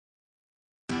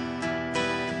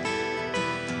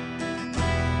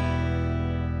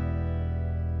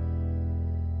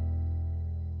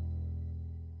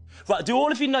Right, do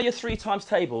all of you know your 3 times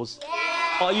tables?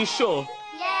 Yeah. Are you sure?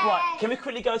 Yeah. Right, can we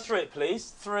quickly go through it,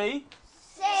 please? 3,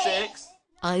 6.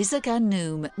 Isaac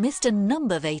Anoom, Mr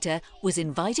Numbervator, was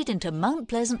invited into Mount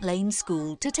Pleasant Lane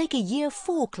School to take a Year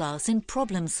 4 class in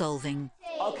problem solving.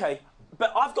 OK,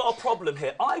 but I've got a problem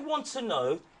here. I want to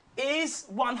know, is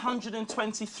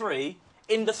 123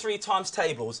 in the 3 times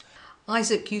tables?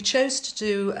 Isaac, you chose to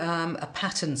do a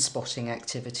pattern spotting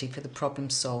activity for the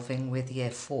problem solving with Year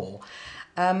 4.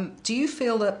 Do you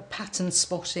feel that pattern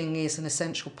spotting is an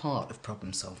essential part of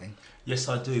problem solving? Yes,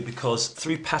 I do, because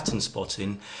through pattern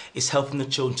spotting, it's helping the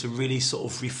children to really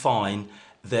sort of refine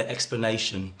their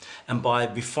explanation. And by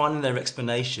refining their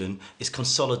explanation, it's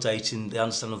consolidating the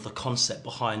understanding of the concept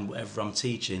behind whatever I'm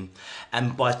teaching.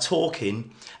 And by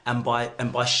talking and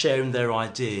by sharing their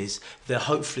ideas, they're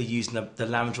hopefully using the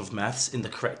language of maths in the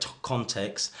correct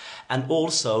context. And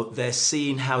also, they're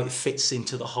seeing how it fits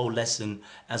into the whole lesson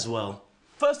as well.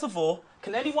 First of all,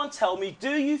 can anyone tell me,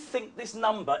 do you think this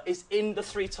number is in the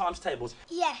 3 times tables?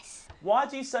 Yes. Why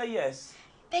do you say yes?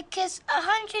 Because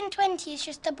 120 is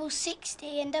just double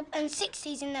 60 and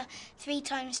 60 is in the 3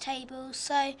 times table,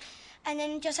 so, and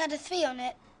then just add a 3 on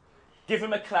it. Give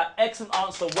him a clap. Excellent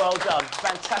answer. Well done.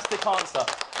 Fantastic answer.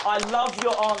 I love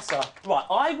your answer. Right,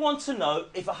 I want to know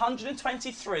if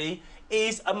 123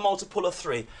 is a multiple of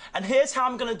 3. And here's how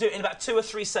I'm going to do it in about 2 or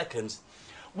 3 seconds.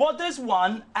 What does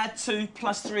 1 add 2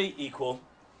 plus 3 equal?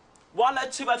 1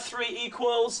 add 2 add 3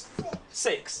 equals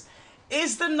 6.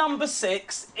 Is the number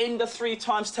 6 in the 3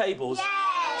 times tables?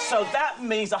 Yes. So that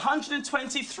means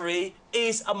 123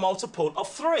 is a multiple of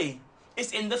 3.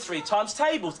 It's in the 3 times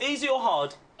tables. Easy or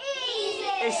hard? Easy.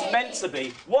 It's meant to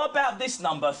be. What about this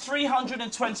number,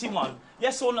 321?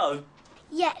 Yes or no?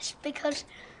 Yes, because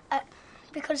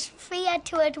 3 add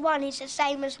 2 add 1 is the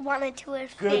same as 1 add 2 add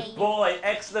 3. Good boy.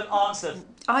 Excellent answer.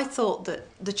 I thought that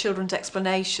the children's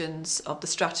explanations of the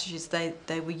strategies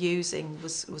they were using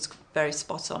was very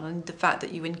spot on, and the fact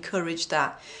that you encouraged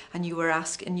that and you were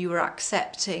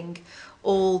accepting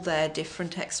all their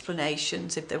different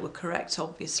explanations if they were correct,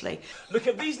 obviously. Look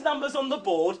at these numbers on the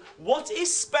board. What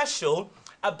is special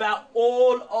about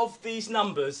all of these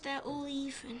numbers? They're all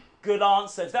even. Good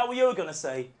answer. Is that what you were going to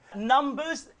say?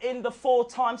 Numbers in the 4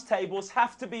 times tables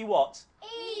have to be what?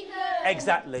 Even.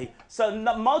 Exactly. So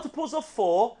multiples of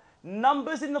 4,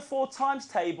 numbers in the 4 times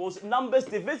tables, numbers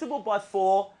divisible by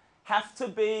 4 have to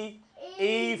be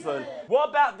even. What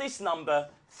about this number?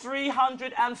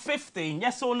 315.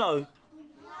 Yes or no? No.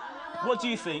 What do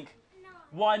you think? No.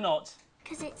 Why not?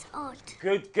 Because it's odd.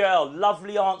 Good girl.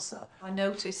 Lovely answer. I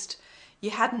noticed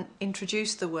you hadn't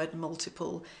introduced the word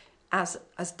multiple as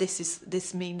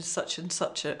this means such and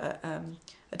such a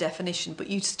definition, but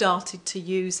you started to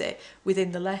use it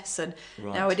within the lesson.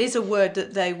 Right. Now, it is a word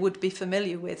that they would be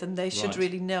familiar with and they should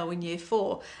really know in Year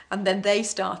 4, and then they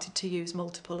started to use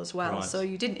multiple as well. Right. So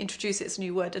you didn't introduce it as a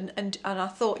new word, and I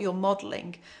thought your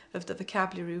modelling of the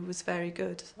vocabulary was very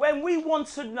good. When we want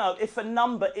to know if a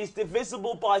number is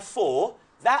divisible by 4,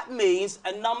 that means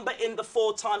a number in the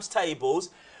 4 times tables,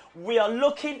 we are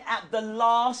looking at the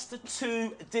last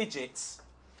 2 digits.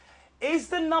 Is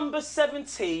the number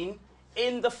 17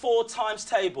 in the 4 times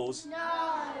tables? No.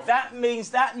 That means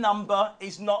that number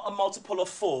is not a multiple of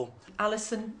 4.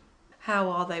 Alison, how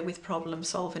are they with problem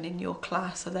solving in your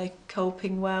class? Are they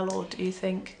coping well, or do you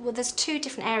think? Well, there's 2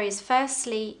 different areas.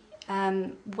 Firstly,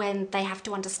 when they have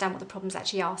to understand what the problem's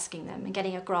actually asking them and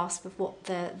getting a grasp of what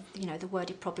the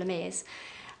worded problem is.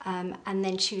 And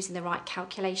then choosing the right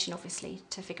calculation, obviously,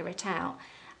 to figure it out.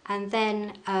 And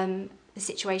then the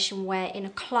situation where in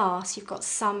a class you've got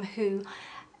some who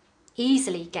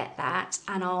easily get that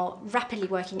and are rapidly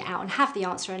working it out and have the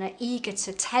answer and are eager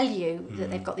to tell you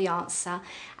that they've got the answer,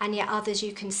 and yet others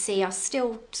you can see are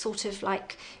still sort of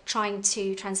like trying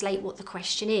to translate what the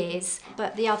question is,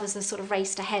 but the others are sort of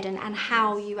raced ahead, and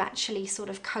how you actually sort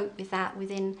of cope with that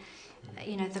within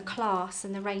the class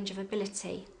and the range of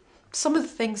ability. Some of the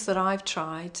things that I've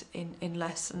tried in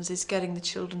lessons is getting the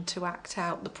children to act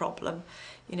out the problem,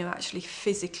 actually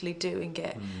physically doing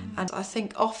it. And I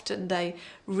think often they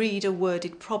read a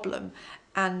worded problem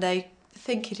and they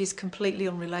think it is completely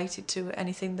unrelated to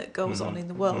anything that goes on in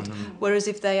the world. Whereas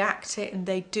if they act it and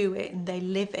they do it and they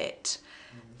live it,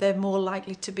 they're more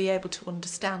likely to be able to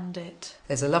understand it.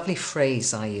 There's a lovely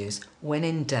phrase I use: when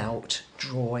in doubt,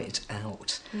 draw it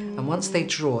out. And once they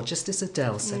draw, just as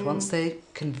Adele said, once they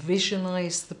can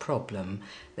visualise the problem,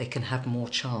 they can have more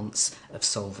chance of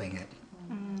solving it.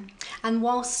 And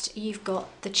whilst you've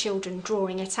got the children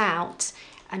drawing it out,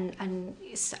 and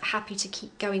is happy to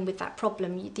keep going with that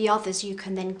problem. The others, you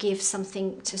can then give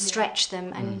something to stretch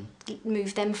them and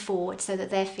move them forward so that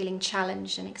they're feeling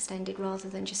challenged and extended rather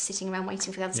than just sitting around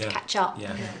waiting for the others to catch up.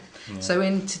 So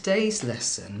in today's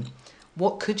lesson,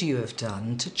 what could you have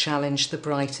done to challenge the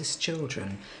brightest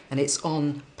children? And it's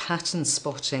on pattern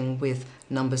spotting with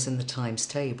numbers in the times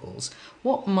tables.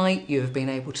 What might you have been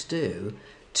able to do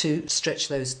to stretch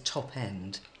those top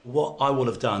end? What I will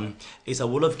have done is I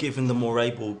will have given the more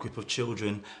able group of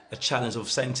children a challenge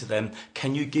of saying to them,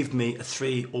 can you give me a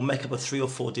 3 or make up a 3 or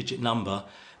 4 digit number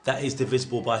that is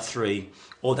divisible by 3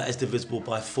 or that is divisible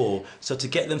by 4. So to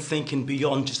get them thinking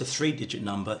beyond just a 3-digit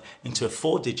number into a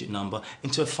 4-digit number,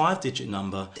 into a 5-digit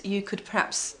number. You could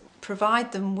perhaps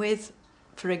provide them with,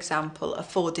 for example, a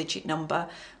 4-digit number,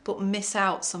 but miss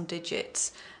out some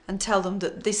digits and tell them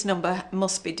that this number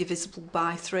must be divisible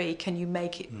by 3. Can you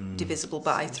make it divisible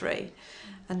by 3?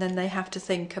 And then they have to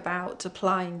think about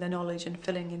applying the knowledge and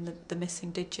filling in the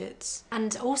missing digits.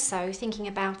 And also, thinking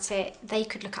about it, they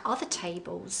could look at other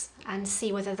tables and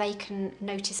see whether they can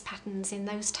notice patterns in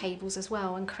those tables as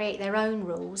well and create their own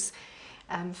rules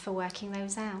for working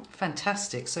those out.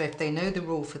 Fantastic. So if they know the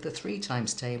rule for the 3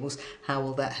 times tables, how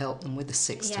will that help them with the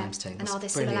 6 times tables? And are there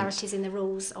similarities in the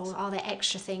rules, or are there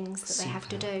extra things that they have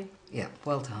to do? Yeah,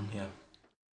 well done. Yeah.